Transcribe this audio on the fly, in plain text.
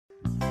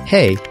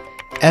Hey,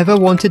 ever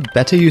wanted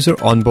better user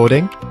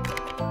onboarding?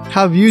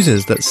 Have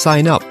users that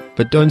sign up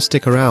but don't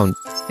stick around?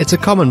 It's a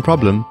common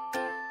problem.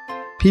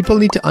 People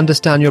need to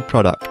understand your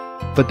product,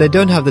 but they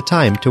don't have the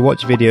time to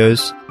watch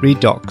videos, read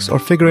docs, or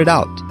figure it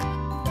out.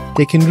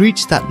 They can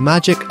reach that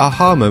magic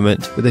aha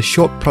moment with a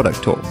short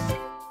product tour,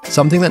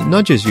 something that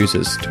nudges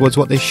users towards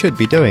what they should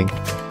be doing.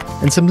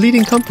 And some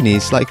leading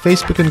companies like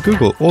Facebook and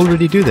Google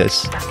already do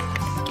this.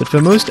 But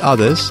for most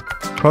others,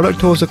 product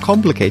tours are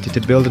complicated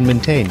to build and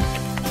maintain.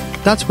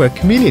 That's where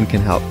Chameleon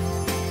can help.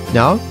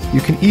 Now, you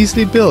can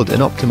easily build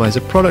and optimize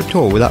a product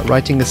tour without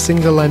writing a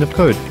single line of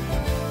code.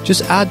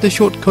 Just add the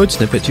short code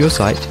snippet to your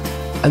site,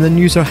 and then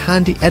use our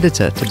handy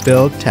editor to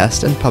build,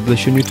 test, and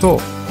publish your new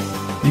tour.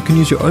 You can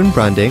use your own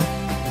branding,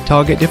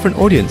 target different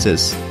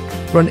audiences,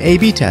 run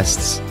A/B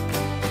tests,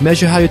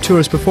 measure how your tour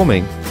is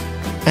performing,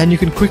 and you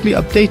can quickly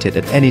update it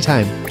at any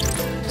time.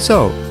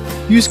 So,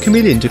 use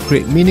Chameleon to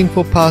create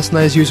meaningful,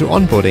 personalized user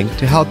onboarding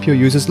to help your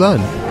users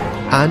learn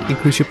and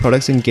increase your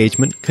product's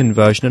engagement,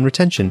 conversion, and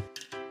retention.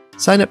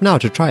 Sign up now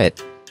to try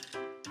it.